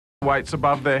weights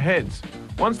above their heads.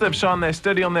 Once they've shown they're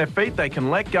steady on their feet, they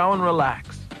can let go and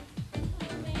relax.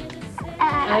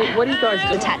 Hey, what do you guys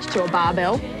do? Attached to a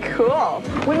barbell. Cool.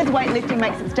 Women's weightlifting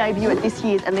makes its debut at this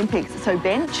year's Olympics. So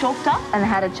Ben chalked up and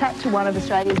had a chat to one of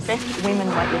Australia's best women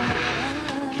weightlifters.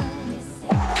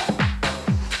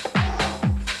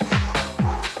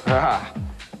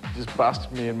 Just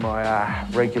busted me in my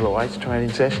regular weights training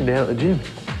session down at the gym.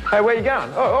 Hey, where you going?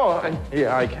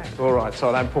 Yeah, okay. All right, so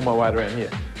I don't pull my weight around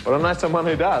here. But I know someone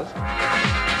who does.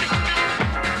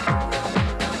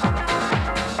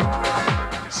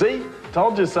 See?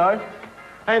 Told you so.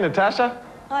 Hey, Natasha.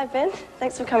 Hi, Ben.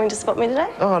 Thanks for coming to spot me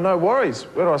today. Oh, no worries.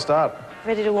 Where do I start?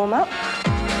 Ready to warm up?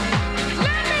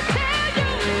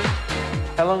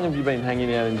 How long have you been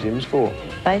hanging out in gyms for?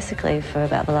 Basically, for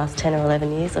about the last 10 or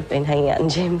 11 years, I've been hanging out in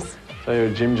gyms. So you're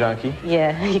a gym junkie?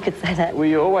 Yeah, you could say that. Were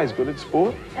you always good at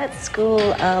sport? At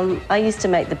school, I used to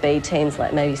make the B teams,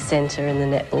 like maybe centre in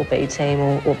the netball B team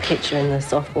or pitcher in the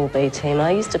softball B team.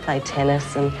 I used to play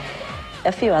tennis and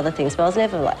a few other things, but I was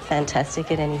never, like,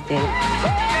 fantastic at anything.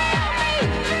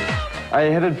 Are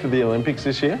you headed for the Olympics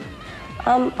this year?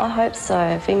 I hope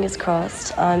so, fingers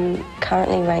crossed. I'm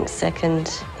currently ranked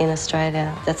 2nd in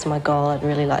Australia. That's my goal. I'd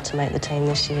really like to make the team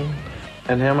this year.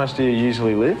 And how much do you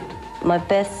usually lift? My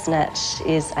best snatch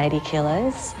is 80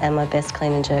 kilos and my best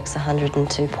clean and jerk's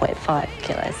 102.5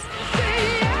 kilos.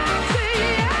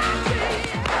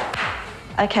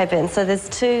 Okay, Ben, so there's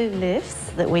 2 lifts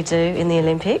that we do in the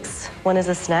Olympics. One is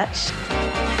a snatch.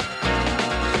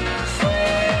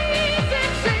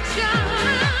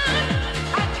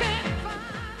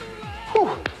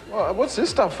 What's this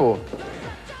stuff for?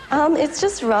 It's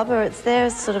just rubber. It's there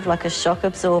as sort of like a shock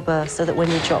absorber so that when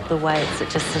you drop the weights, it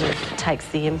just sort of takes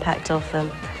the impact off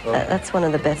them. Oh. That's one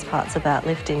of the best parts about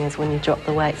lifting is when you drop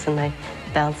the weights and they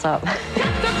bounce up.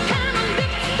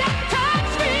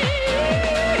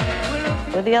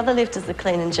 Well, the other lift is the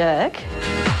clean and jerk.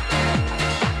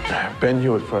 Ben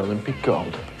Hewitt for Olympic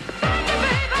gold.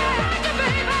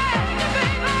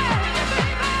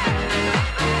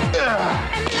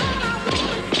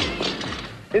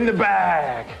 In the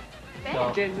bag.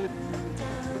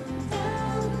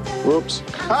 Whoops.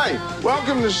 Hey,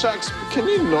 welcome to Shaq's... Can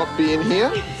you not be in here?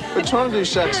 We're trying to do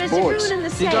Shaq Sports.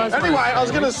 Anyway, I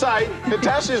was going to say,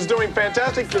 Natasha's doing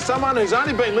fantastic for someone who's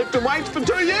only been lifting weights for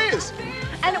 2 years.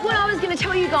 And what I was going to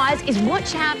tell you guys is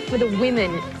watch out for the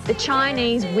women, the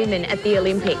Chinese women at the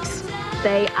Olympics.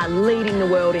 They are leading the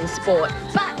world in sport.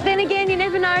 But then again, you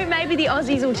never know, maybe the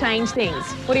Aussies will change things.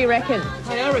 What do you reckon?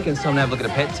 Hey, I reckon it's time to have a look at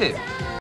a pet tip.